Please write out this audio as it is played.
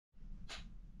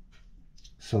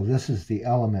So this is the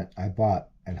element I bought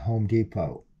at Home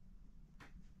Depot,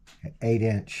 an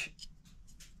 8-inch.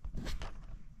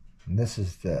 And this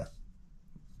is the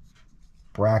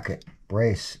bracket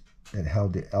brace that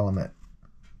held the element.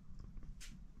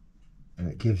 And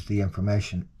it gives the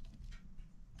information.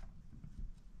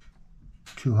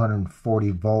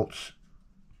 240 volts,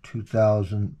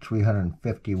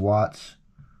 2,350 watts,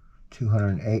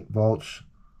 208 volts,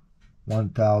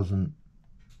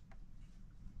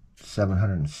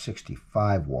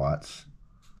 1,765 watts.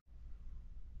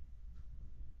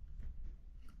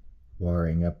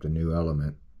 Wiring up the new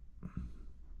element.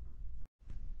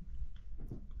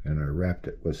 And I wrapped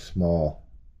it with small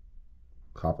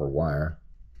copper wire,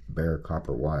 bare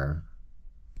copper wire.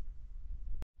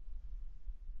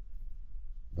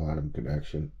 Bottom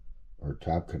connection, or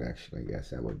top connection, I guess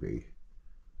that would be.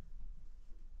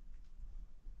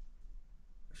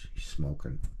 She's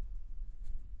smoking.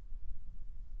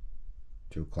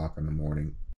 2 o'clock in the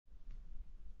morning.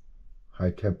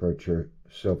 High temperature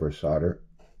silver solder.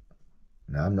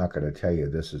 Now I'm not going to tell you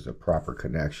this is a proper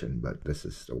connection, but this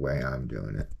is the way I'm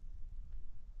doing it.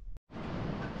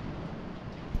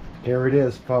 Here it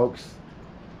is, folks.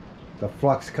 The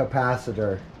flux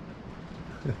capacitor.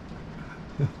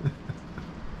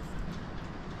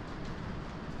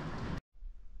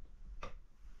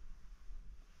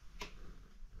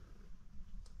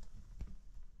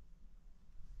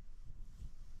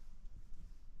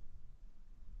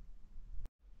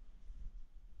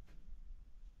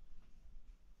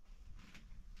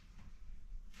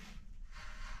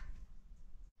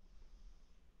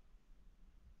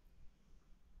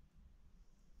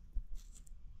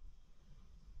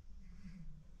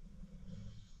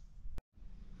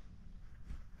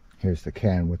 Here's the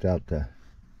can without the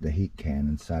heat can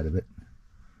inside of it.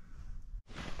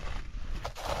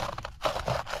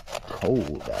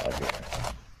 Cold out here.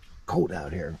 Cold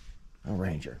out here. A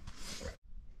Ranger.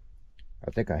 I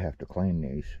think I have to clean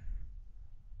these.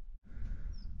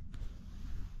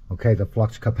 Okay, the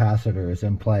flux capacitor is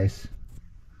in place.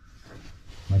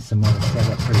 My cement is set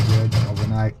up pretty good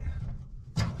overnight.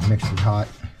 Mixed it hot.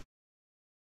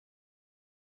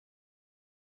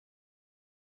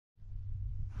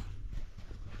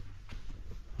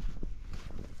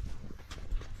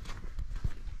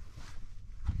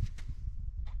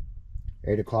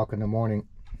 Eight o'clock in the morning.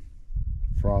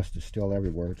 Frost is still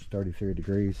everywhere. It's 33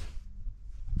 degrees.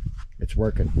 It's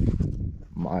working.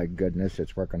 My goodness,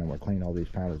 it's working. I'm going to clean all these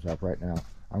panels up right now.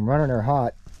 I'm running her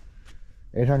hot.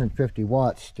 850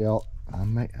 watts still.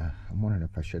 I'm wondering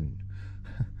if I shouldn't.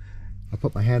 I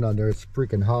put my hand on there. It's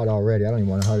freaking hot already. I don't even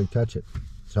want to hardly touch it.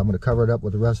 So I'm going to cover it up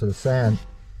with the rest of the sand.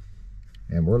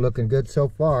 And we're looking good so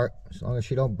far, as long as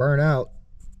she don't burn out.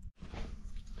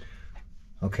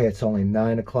 Okay, it's only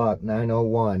 9 o'clock,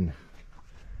 9:01,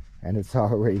 and it's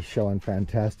already showing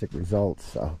fantastic results,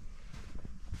 so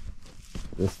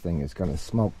this thing is going to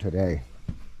smoke today.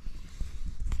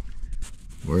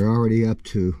 We're already up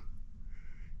to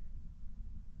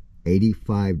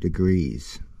 85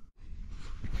 degrees.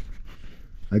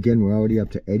 Again, we're already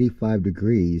up to 85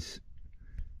 degrees,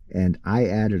 and I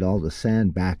added all the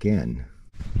sand back in.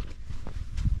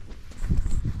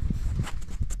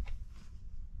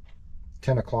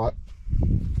 $10 o'clock,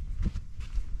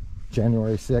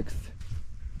 January 6th,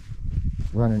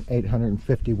 running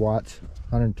 850 watts,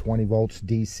 120 volts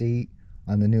DC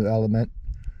on the new element.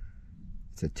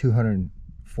 It's a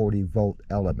 240 volt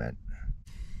element.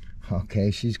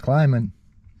 Okay, she's climbing.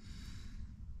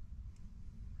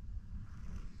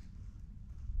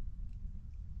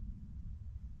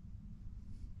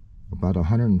 About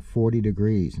 140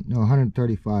 degrees, no,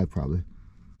 135 probably.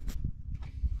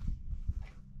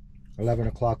 11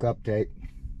 o'clock update.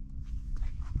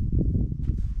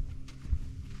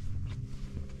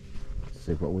 Let's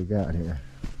see what we got here.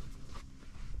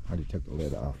 I already took the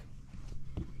lid off.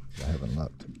 I haven't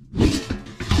looked.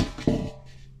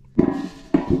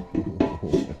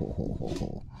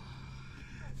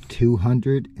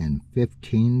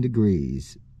 215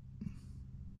 degrees.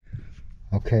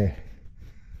 Okay,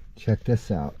 check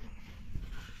this out.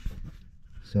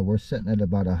 So we're sitting at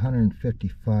about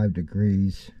 155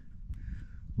 degrees.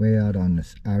 Way out on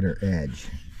this outer edge.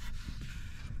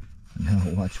 And now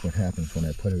watch what happens when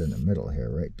I put it in the middle here,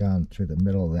 right down through the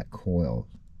middle of that coil.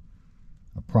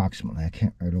 Approximately. I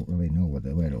don't really know where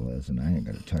the ladle is, and I ain't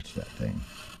gonna touch that thing.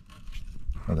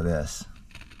 Look at this.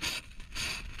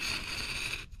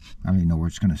 I don't even know where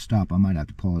it's gonna stop. I might have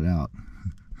to pull it out.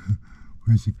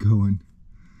 Where's it going?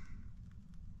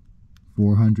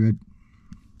 400.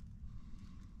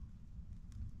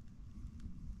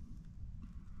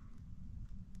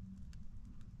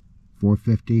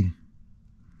 450,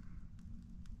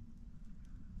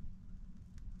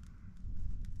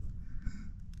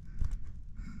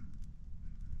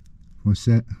 Was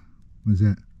that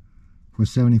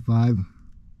 475?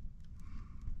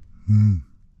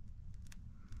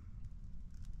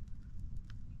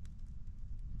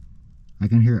 I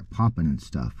can hear it popping and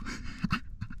stuff.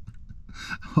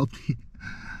 hope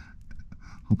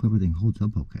everything holds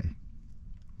up okay.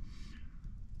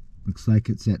 Looks like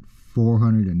it's at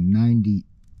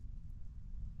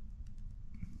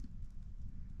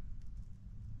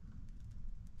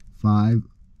 495.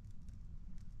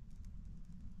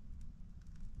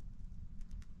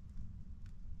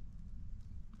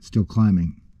 Still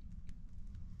climbing.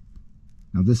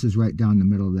 Now this is right down the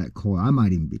middle of that coil. I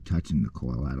might even be touching the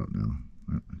coil. I don't know.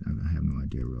 I have no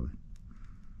idea really.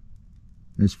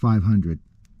 There's 500.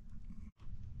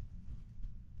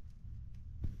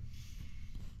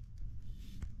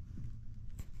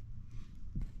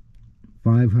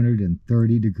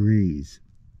 530 degrees.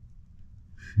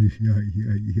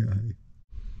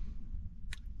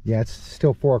 Yeah, it's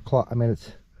still 4 o'clock. I mean,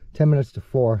 it's 10 minutes to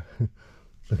 4.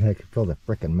 Look, I can feel the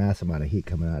freaking massive amount of heat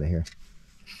coming out of here.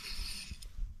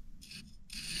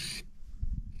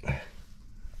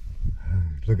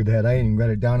 Look at that. I ain't even got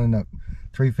it down in the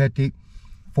 350.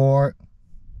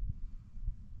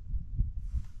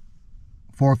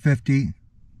 450.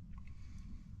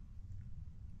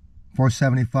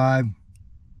 475.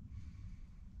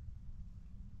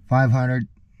 500.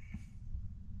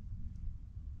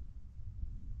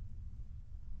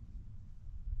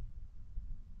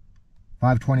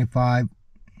 525.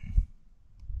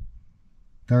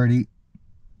 30.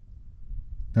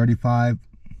 35.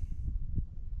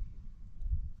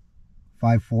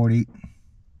 540.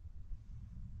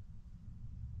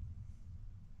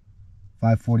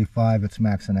 545, it's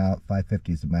maxing out.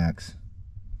 550 is the max.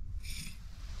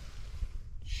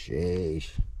 Sheesh.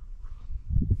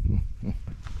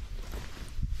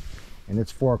 And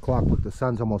it's 4 o'clock, but the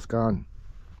sun's almost gone.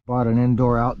 Bought an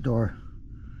indoor-outdoor.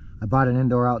 I bought an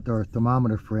indoor-outdoor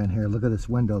thermometer for in here. Look at this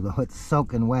window. The hood's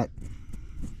soaking wet.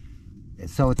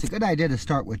 So it's a good idea to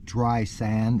start with dry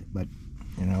sand, but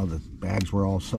you know, the bags were all so